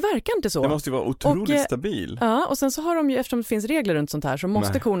 Det verkar inte så. Det måste ju vara otroligt stabil. Ja, och sen så har de ju, eftersom det finns regler runt sånt här, så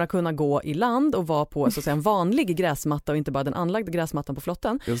måste korna kunna gå i land och vara på så att säga en vanlig gräsmatta och inte bara den anlagda gräsmattan på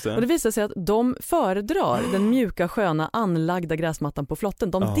flotten. Just det. Och det visar sig att de föredrar den mjuka, sköna, anlagda gräsmattan på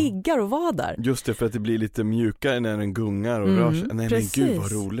flotten. De diggar att vara där. Just det, för att det blir lite mjukare när den gungar och rör sig. Nej, precis. Men gud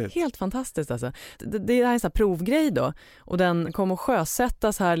vad roligt. Helt fantastiskt alltså. Det är en sån här provgrej då. Och den kommer att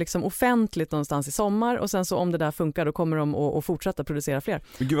sjösättas här liksom offentligt någonstans i sommar. Och sen så om det där funkar då kommer de att fortsätta producera fler.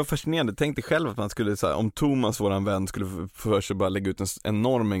 Men gud vad fascinerande. Tänk dig själv att man skulle, så här, om Thomas, våran vän, skulle för sig bara lägga ut en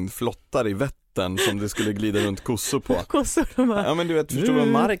enorm mängd flottar i Vättern som det skulle glida runt kossor på. Ja, men du vet, förstår du,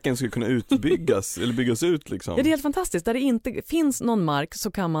 marken skulle kunna utbyggas eller byggas ut liksom. Ja, det är helt fantastiskt. Där det inte finns någon mark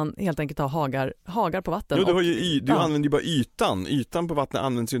så kan man helt enkelt ha hagar på vatten. Jo, du har ju du använder ju bara ytan. Ytan på vattnet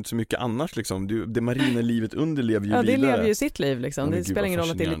används ju inte så mycket annars liksom. Det marina livet under lever ju vidare. Ja, det lever ju sitt liv liksom. Ja, det spelar ingen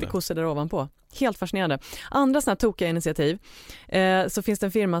roll att det är lite kossor där ovanpå. Helt fascinerande. Andra sådana här tokiga initiativ. Så finns det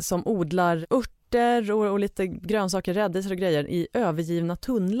en firma som odlar örter och lite grönsaker, rädisor och grejer i övergivna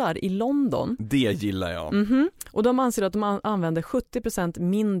tunnlar i London. Det gillar jag. Och de anser att de använder 70%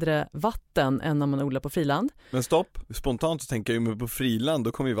 mindre vatten än när man odlar på friland. Men stopp, spontant så tänker jag ju på friland,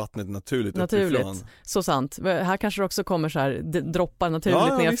 då kommer ju vattnet naturligt uppifrån. Så sant. Här kanske det också kommer så här droppar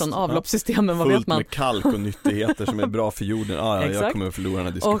naturligt ner från avloppssystemen, vad fullt vet man. Med kalk och nyttigheter som är bra för jorden. Jag kommer att förlora den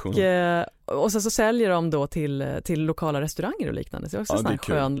här diskussionen. Och sen så säljer de då till lokala restauranger och liknande. Så det är också sån här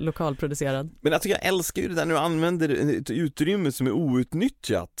skön lokalproducerad. Men alltså jag älskar ju det där när du använder ett utrymme som är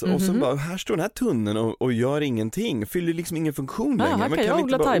outnyttjat. Och så bara, här står den här tunneln och gör ingenting. Fyller liksom ingen funktion längre. Här kan jag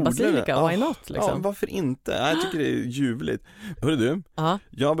odla thai-basilika, why not? Liksom. Ja, varför inte? Jag tycker det är ljuvligt. Hörru du,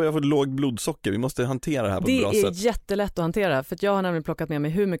 jag börjar få låg blodsocker. Vi måste hantera det här på ett bra sätt. Det är jättelätt att hantera. För att jag har nämligen plockat med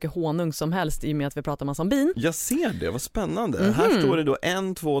mig hur mycket honung som helst i och med att vi pratar massa om bin. Jag ser det, vad spännande. Här står det då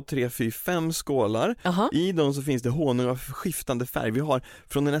 1, 2, 3, 4, 5 skålar. I dem så finns det honung av skiftande färg. Vi har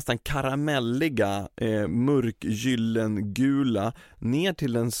från den nästan karamelliga, mörkgyllengula ner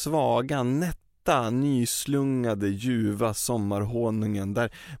till den svaga, nyslungade, ljuva sommarhonungen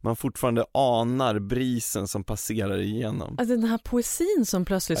där man fortfarande anar brisen som passerar igenom. Alltså den här poesin som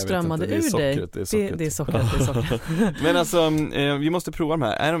plötsligt strömmade ur dig. Det är sockret. Men alltså, vi måste prova de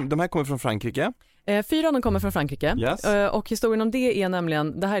här. De här kommer från Frankrike. 4 av dem kommer från Frankrike. Yes. Och historien om det är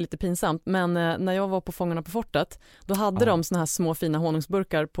nämligen, det här är lite pinsamt, men när jag var på Fångarna på fortet, då hade de såna här små fina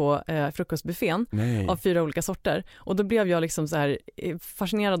honungsburkar på frukostbuffén av 4 olika sorter. Och då blev jag liksom så här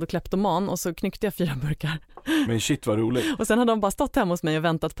fascinerad och kleptoman och så knyckte jag 4 burkar. Men shit vad roligt. Och sen hade de bara stått hemma hos mig och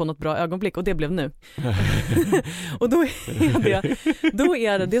väntat på något bra ögonblick och det blev nu. Och då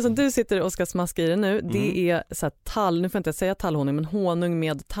är det som du sitter och ska smaska i det nu, det är så här nu får jag inte säga tallhonung, men honung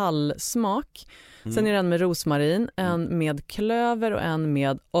med tallsmak. Sen är det en med rosmarin, en med klöver och en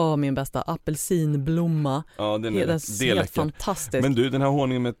med min bästa apelsinblomma. Ja, den är helt fantastisk. Men du, den här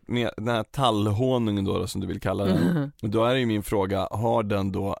honungen med den här tallhonungen då som du vill kalla den. Då är ju min fråga, har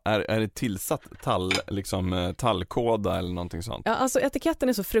den då är det tillsatt tallkåda eller någonting sånt? Ja, alltså etiketten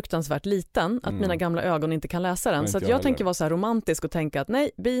är så fruktansvärt liten att mina gamla ögon inte kan läsa den. Så att jag tänker vara så här romantisk och tänka att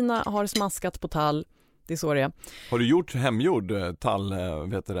nej, bina har smaskat på tall. Det är så det är. Har du gjort hemgjord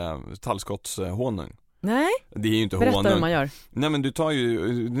tallskottshonung? Nej. Det är ju inte honung. Berätta hur man gör. Nej, men du tar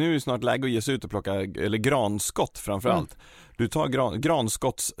ju, nu är det snart läge att ge sig ut och plocka, eller granskott framförallt. Du tar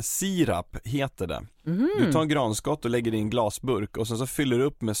granskottssirap heter det. Du tar granskott och lägger det i en glasburk och sen så fyller du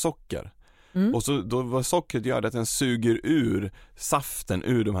upp med socker. Och så då, vad sockret gör det att den suger ur saften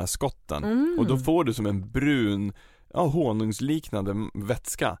ur de här skotten. Och då får du som en brun honungsliknande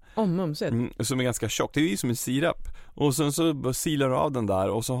vätska. Som är ganska tjock. Det är ju som en sirap. Och sen så silar du av den där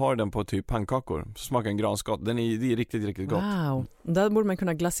och så har den på typ pannkakor. Så smakar en granskott. Det är riktigt, riktigt gott. Wow. Där borde man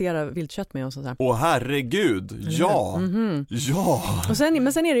kunna glasera viltkött med och sånt där. Åh herregud, ja! Ja! Och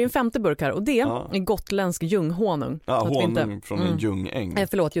men sen är det ju en 5:e burk här och det är gotländsk ljunghonung. Ja, honung från en ljungäng.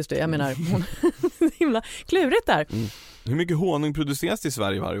 Förlåt, just det, jag menar himla klurigt där. Hur mycket honung produceras i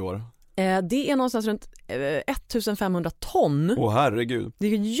Sverige varje år? Det är någonstans runt 1500 ton. Åh herregud. Det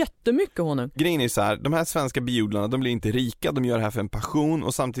är jättemycket honung. Grejen är så här, de här svenska biodlarna, de blir inte rika, de gör det här för en passion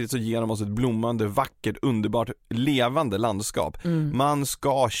och samtidigt så ger de oss ett blommande, vackert, underbart, levande landskap. Man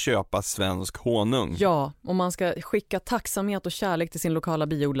ska köpa svensk honung. Ja, och man ska skicka tacksamhet och kärlek till sin lokala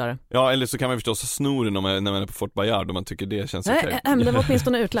biodlare. Ja, eller så kan man förstås sno den när man är på Fort Bayard om man tycker det känns okej. Men det var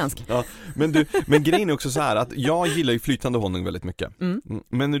åtminstone utländsk. Ja, men grejen är också så här att jag gillar ju flytande honung väldigt mycket.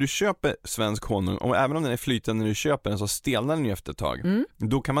 Men när du köper svensk honung, och även om den är flytande när du köper den så stelnar den ju efter ett tag.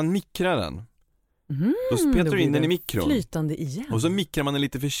 Då kan man mikra den. Då spetar du in den i mikron. Flytande igen. Och så mikrar man den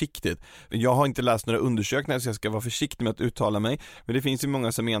lite försiktigt. Jag har inte läst några undersökningar så jag ska vara försiktig med att uttala mig. Men det finns ju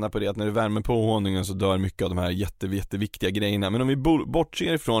många som menar på det att när du värmer på honungen så dör mycket av de här jätteviktiga grejerna. Men om vi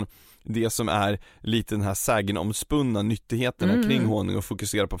bortser ifrån det som är lite den här sägenomspunna nyttigheterna kring honung och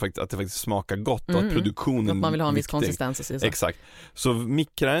fokuserar på att det faktiskt smakar gott och att produktionen att man vill ha en viss viktig. konsistens och så. Exakt. Så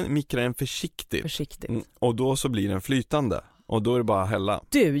mikra den försiktigt. Och då så blir den flytande. Och då är det bara att hälla.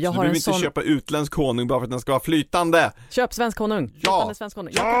 Du har en inte köpa utländsk honung bara för att den ska vara flytande. Köp svensk honung. Ja. Svensk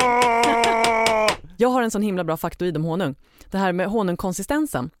honung. Jag har en sån himla bra faktoid om honung. Det här med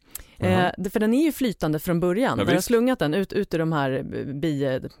honungkonsistensen. För den är ju flytande från början. När du har slungat den ut ur de här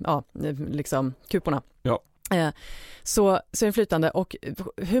kuporna. Ja. Så är den flytande. Och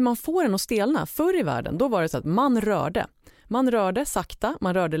hur man får den att stelna förr i världen, då var det så att man rörde sakta,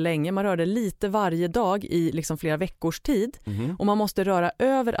 man rörde länge, man rörde lite varje dag i liksom flera veckors tid. Och man måste röra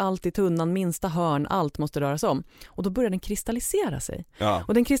överallt i tunnan, minsta hörn, allt måste röras om. Och då börjar den kristallisera sig. Ja.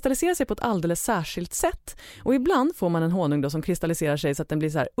 Och den kristalliserar sig på ett alldeles särskilt sätt. Och ibland får man en honung då som kristalliserar sig så att den blir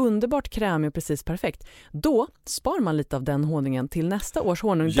så här underbart krämig och precis perfekt. Då spar man lite av den honungen till nästa års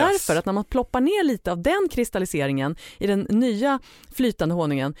honung. Yes. Därför att när man ploppar ner lite av den kristalliseringen i den nya flytande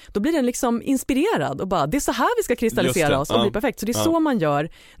honungen, då blir den liksom inspirerad och bara, det är så här vi ska kristallisera oss. Blir perfekt. Så det är så man gör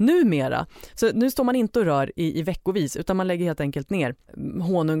numera. Så nu står man inte och rör i veckovis utan man lägger helt enkelt ner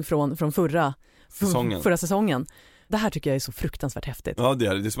honung från förra säsongen. Det här tycker jag är så fruktansvärt häftigt. Ja, det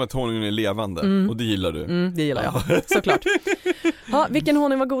är det. Det är som att honungen är levande. Och det gillar du. Det gillar jag, såklart. Vilken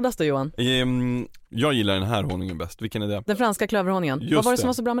honung var godast då, Johan? Jag gillar den här honungen bäst. Vilken är det? Den franska klöverhonungen. Vad var det som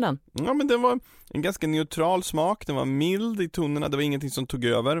var så bra med den? Ja, men den var en ganska neutral smak. Den var mild i tonerna. Det var ingenting som tog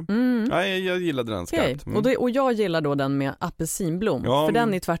över. Ja, jag gillade den skarpt. Och jag gillar då den med apelsinblom. Ja, för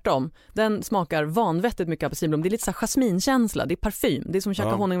den är tvärtom. Den smakar vanvettigt mycket apelsinblom. Det är lite så här jasminkänsla. Det är parfym. Det är som att käka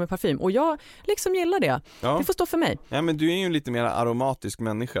honung med parfym. Och jag liksom gillar det. Ja. Det får stå för mig. Ja, men du är ju en lite mer aromatisk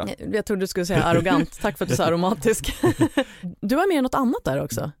människa. Jag trodde du skulle säga arrogant. Tack för att du sa aromatisk. Du har med något annat där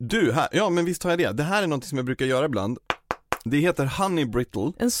också. Ja, men visst har jag det. Det här är något som jag brukar göra ibland. Det heter Honey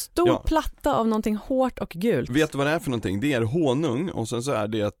Brittle. En stor platta av någonting hårt och gult. Vet du vad det är för någonting? Det är honung och sen så är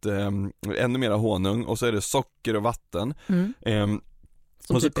det ännu mera honung och så är det socker och vatten.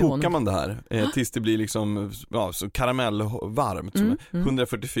 Och så kokar man det här tills det blir liksom så karamellvarmt,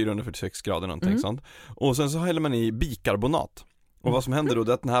 144-146 grader någonting sånt. Och sen så häller man i bikarbonat. Och vad som händer då är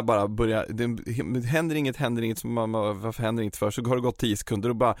att den här bara börjar, det händer inget varför händer inget för? Så har det gått 10 sekunder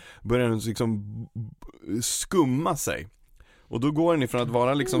och bara börjar den liksom skumma sig. Och då går den ifrån att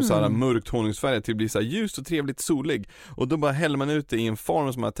vara liksom så här mörkt honungsfärgad till att bli så här ljust och trevligt solig. Och då bara häller man ut det i en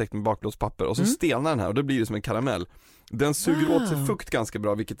form som är täckt med bakplåtspapper och så stelnar den här och då blir det som en karamell. Den suger åt sig fukt ganska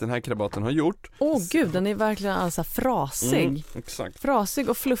bra, vilket den här krabaten har gjort. Gud, den är verkligen alltså frasig. Exakt. Frasig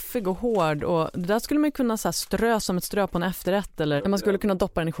och fluffig och hård. Och det där skulle man kunna så här strö som ett strö på en efterrätt. Eller man skulle kunna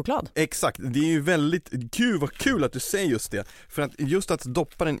doppa den i choklad. Exakt, det är ju väldigt vad kul att du säger just det. För att just att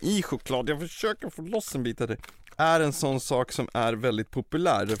doppa den i choklad, jag försöker få loss en bit av det, är en sån sak som är väldigt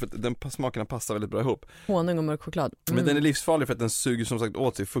populär. För att den smakerna passar väldigt bra ihop. Honung och mörk choklad. Men den är livsfarlig för att den suger som sagt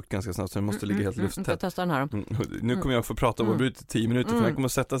åt sig fukt ganska snabbt. Så den måste ligga helt lufttätt. Jag testar den här då. Nu kommer jag få prata om i 10 minuter. För den kommer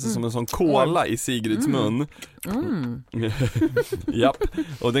att sätta sig som en sån kola i Sigrids mun. Japp.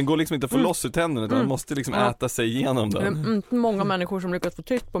 Och den går liksom inte att få loss ur tänderna. Utan man måste liksom äta sig igenom den. Många människor som lyckas få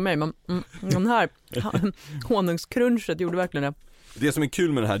tyst på mig. Men den här honungscrunchet gjorde verkligen det. Det som är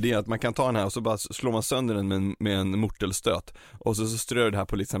kul med det här, det är att man kan ta den här och så bara slår man sönder den med en mortelstöt. Och så strör det här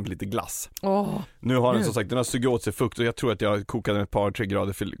på till exempel lite glass. Nu har den som sagt, den har sugit åt sig fukt. Och jag tror att jag kokade med ett par 3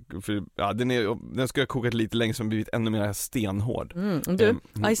 grader för den ska ha kokat lite längre som blivit ännu mer stenhård.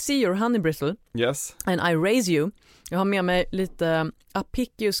 I see your honey bristle. Yes. And I raise you. Jag har med mig lite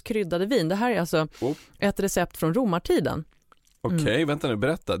Apicius kryddade vin. Det här är alltså ett recept från romartiden. Okej, vänta nu,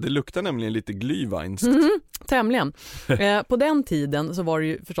 berätta. Det luktar nämligen lite glühwein. Tämligen. På den tiden så var det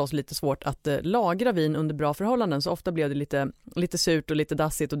ju förstås lite svårt att lagra vin under bra förhållanden. Så ofta blev det lite surt och lite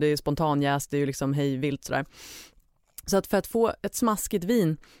dassigt och det är spontanjäst, det är ju liksom hej vilt sådär. Så att för att få ett smaskigt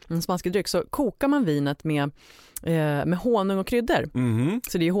vin, en smaskig dryck, så kokar man vinet med honung och kryddor.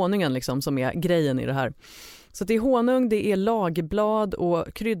 Så det är honungen liksom som är grejen i det här. Så det är honung, det är lagerblad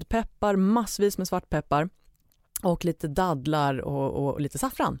och kryddpeppar, massvis med svartpeppar. Och lite dadlar och lite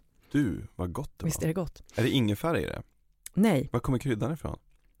saffran. Du, vad gott det var. Visst är det gott. Är det ingefära i det? Nej. Var kommer kryddan ifrån?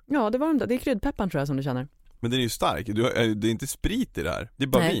 Ja, det är kryddpeppan tror jag som du känner. Men den är ju stark. Det är inte sprit i det här. Det är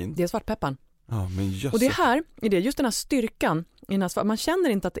bara vin. Nej, det är svartpeppan. Ja, men just. Och det här, just den här styrkan i den här man känner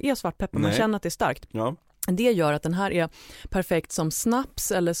inte att det är svartpeppar, man känner att det är starkt. Ja. Det gör att den här är perfekt som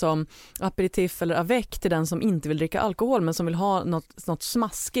snaps eller som aperitif eller avec till den som inte vill dricka alkohol men som vill ha något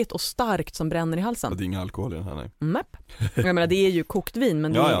smaskigt och starkt som bränner i halsen. Och det är inga alkohol i den här, nej. Näpp. Jag menar, det är ju kokt vin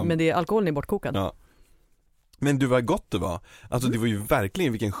men, men alkoholen är bortkokad. Ja. Men du, vad gott det var. Alltså det var ju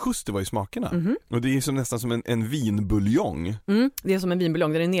verkligen vilken skjuts det var i smakerna. Och det är som nästan som en vinbuljong. Det är som en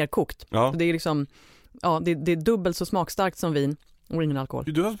vinbuljong, den är nerkokt. Ja. Det är liksom, det är dubbelt så smakstarkt som vin. Och ingen alkohol.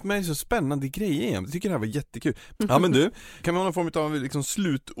 Du har med så spännande grejer igen. Jag tycker det här var jättekul. Ja men du, kan vi ha någon form av liksom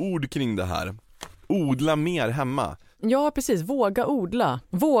slutord kring det här? Odla mer hemma. Ja precis, våga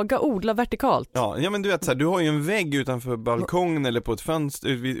odla vertikalt. Ja men du vet så här, du har ju en vägg utanför balkongen eller på ett fönster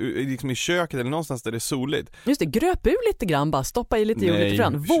liksom i köket eller någonstans där det är soligt. Just det, gröp ur lite grann bara, stoppa i lite jord lite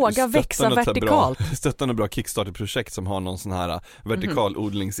fram. Våga växa vertikalt. Stötta något bra Kickstarter-projekt som har någon sån här vertikal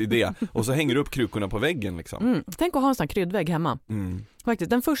odlingsidé och så hänger du upp krukorna på väggen liksom. Tänk att ha en sån här kryddvägg hemma. Faktiskt,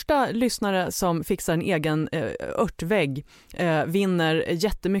 den första lyssnare som fixar en egen örtvägg vinner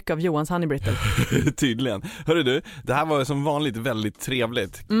jättemycket av Johans Honey Brittle. Tydligen. Hörru du, det här var som vanligt väldigt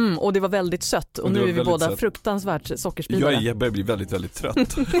trevligt. Och det var väldigt sött. Och nu är vi båda fruktansvärt sockerspridare. Jag börjar bli väldigt, väldigt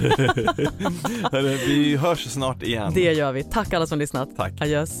trött. Hörru, vi hörs snart igen. Det gör vi. Tack alla som lyssnat. Tack.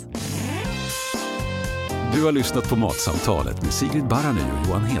 Adjöss. Du har lyssnat på Matsamtalet med Sigrid Barany och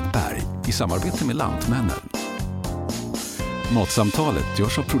Johan Hedberg i samarbete med Lantmännen. Matsamtalet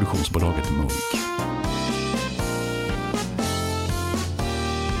görs av produktionsbolaget Munk.